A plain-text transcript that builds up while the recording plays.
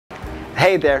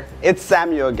Hey there, it's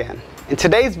Samuel again. In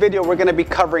today's video, we're going to be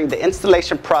covering the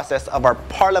installation process of our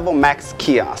Parlevel Max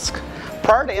Kiosk.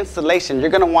 Prior to installation, you're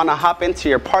going to want to hop into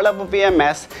your Parlevel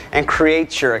VMS and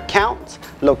create your account,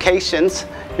 locations,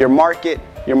 your market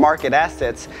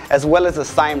assets, as well as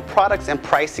assign products and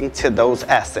pricing to those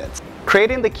assets.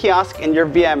 Creating the kiosk in your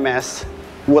VMS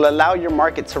will allow your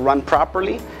market to run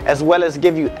properly, as well as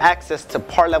give you access to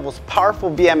Parlevel's powerful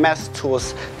VMS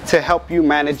tools to help you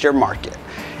manage your market.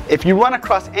 If you run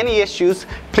across any issues,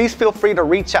 please feel free to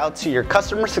reach out to your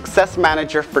customer success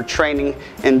manager for training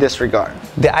in this regard.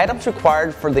 The items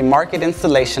required for the market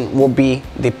installation will be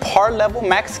the Parlevel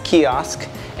Max Kiosk,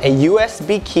 a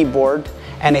USB keyboard,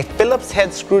 and a Phillips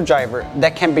head screwdriver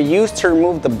that can be used to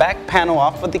remove the back panel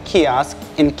off of the kiosk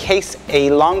in case a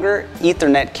longer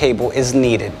Ethernet cable is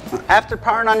needed. After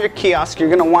powering on your kiosk, you're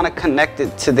going to want to connect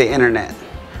it to the internet.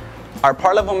 Our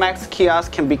Parlevel Max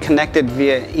Kiosk can be connected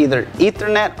via either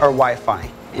Ethernet or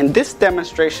Wi-Fi. In this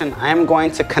demonstration, I am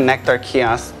going to connect our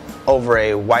kiosk over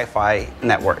a Wi-Fi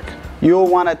network. You will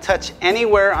want to touch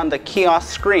anywhere on the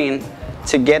kiosk screen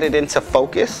to get it into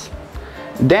focus.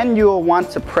 Then you will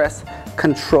want to press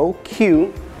Control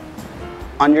Q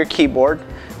on your keyboard.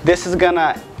 This is going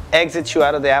to exit you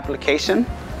out of the application.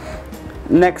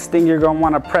 Next thing you're going to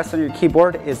want to press on your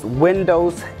keyboard is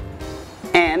Windows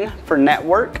N for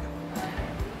network.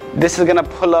 This is going to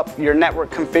pull up your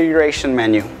network configuration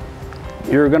menu.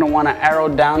 You're going to want to arrow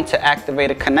down to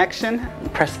activate a connection.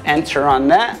 Press enter on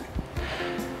that.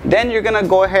 Then you're going to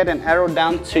go ahead and arrow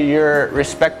down to your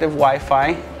respective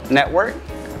Wi-Fi network.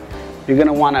 You're going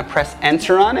to want to press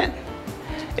enter on it.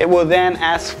 It will then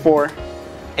ask for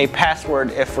a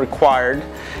password if required.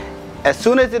 As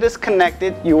soon as it is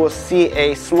connected, you will see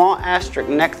a small asterisk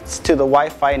next to the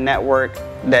Wi-Fi network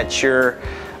that your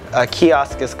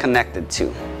kiosk is connected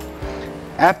to.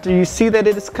 After you see that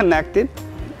it is connected,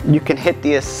 you can hit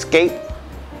the escape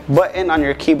button on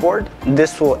your keyboard.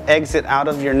 This will exit out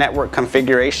of your network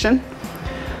configuration.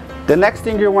 The next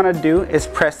thing you want to do is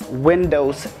press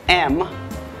Windows M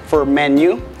for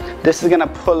menu. This is going to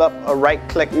pull up a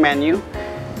right-click menu.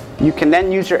 You can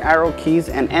then use your arrow keys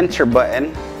and enter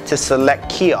button to select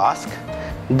kiosk.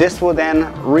 This will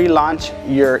then relaunch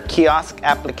your kiosk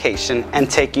application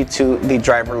and take you to the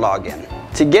driver login.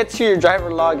 To get to your driver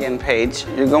login page,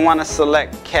 you're going to want to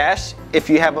select cache if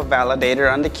you have a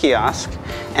validator on the kiosk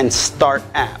and start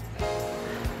app.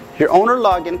 Your owner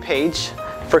login page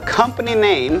for company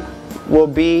name will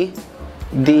be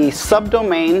the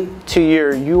subdomain to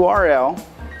your URL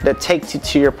that takes you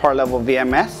to your Parlevel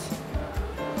VMS.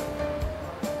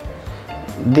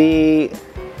 The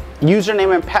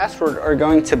username and password are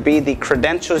going to be the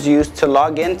credentials used to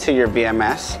log into your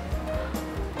VMS.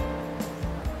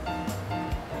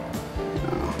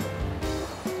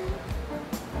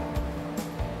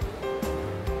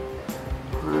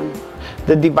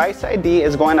 The device ID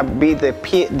is going to be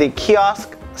the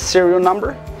kiosk serial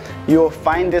number. You will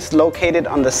find this located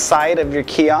on the side of your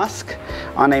kiosk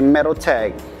on a metal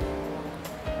tag.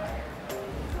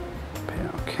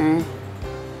 Okay.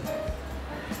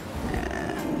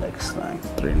 And looks like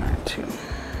 392.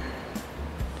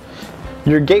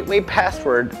 Your gateway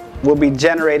password will be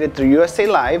generated through USA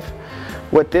Live.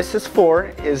 What this is for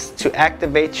is to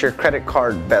activate your credit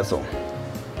card bezel.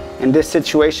 In this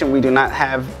situation, we do not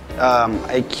have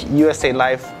a USA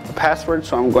Live password,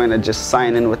 so I'm going to just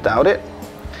sign in without it.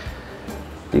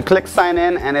 You click sign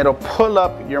in and it'll pull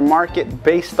up your market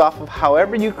based off of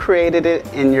however you created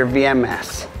it in your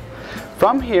VMS.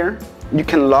 From here, you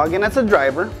can log in as a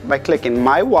driver by clicking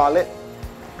My Wallet,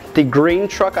 the green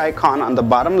truck icon on the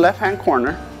bottom left-hand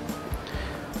corner.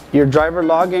 Your driver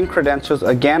login credentials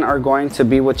again are going to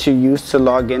be what you use to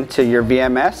log into your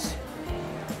VMS.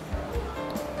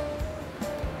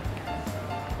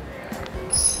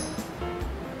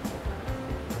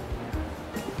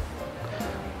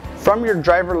 From your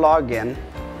driver login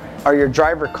or your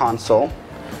driver console,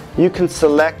 you can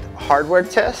select hardware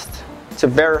test to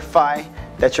verify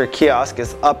that your kiosk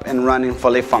is up and running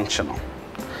fully functional.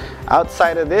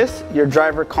 Outside of this, your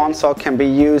driver console can be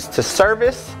used to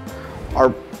service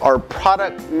or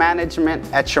product management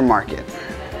at your market.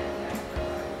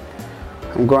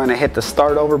 I'm going to hit the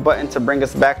start over button to bring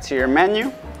us back to your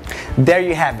menu. There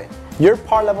you have it. Your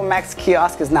Parlevel Max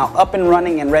Kiosk is now up and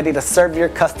running and ready to serve your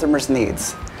customers'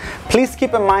 needs. Please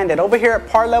keep in mind that over here at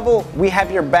Parlevel, we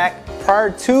have your back prior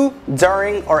to,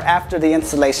 during, or after the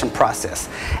installation process.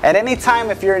 At any time,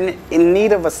 if you're in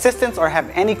need of assistance or have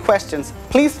any questions,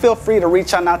 please feel free to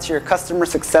reach out to your customer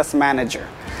success manager.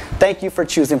 Thank you for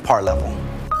choosing Parlevel.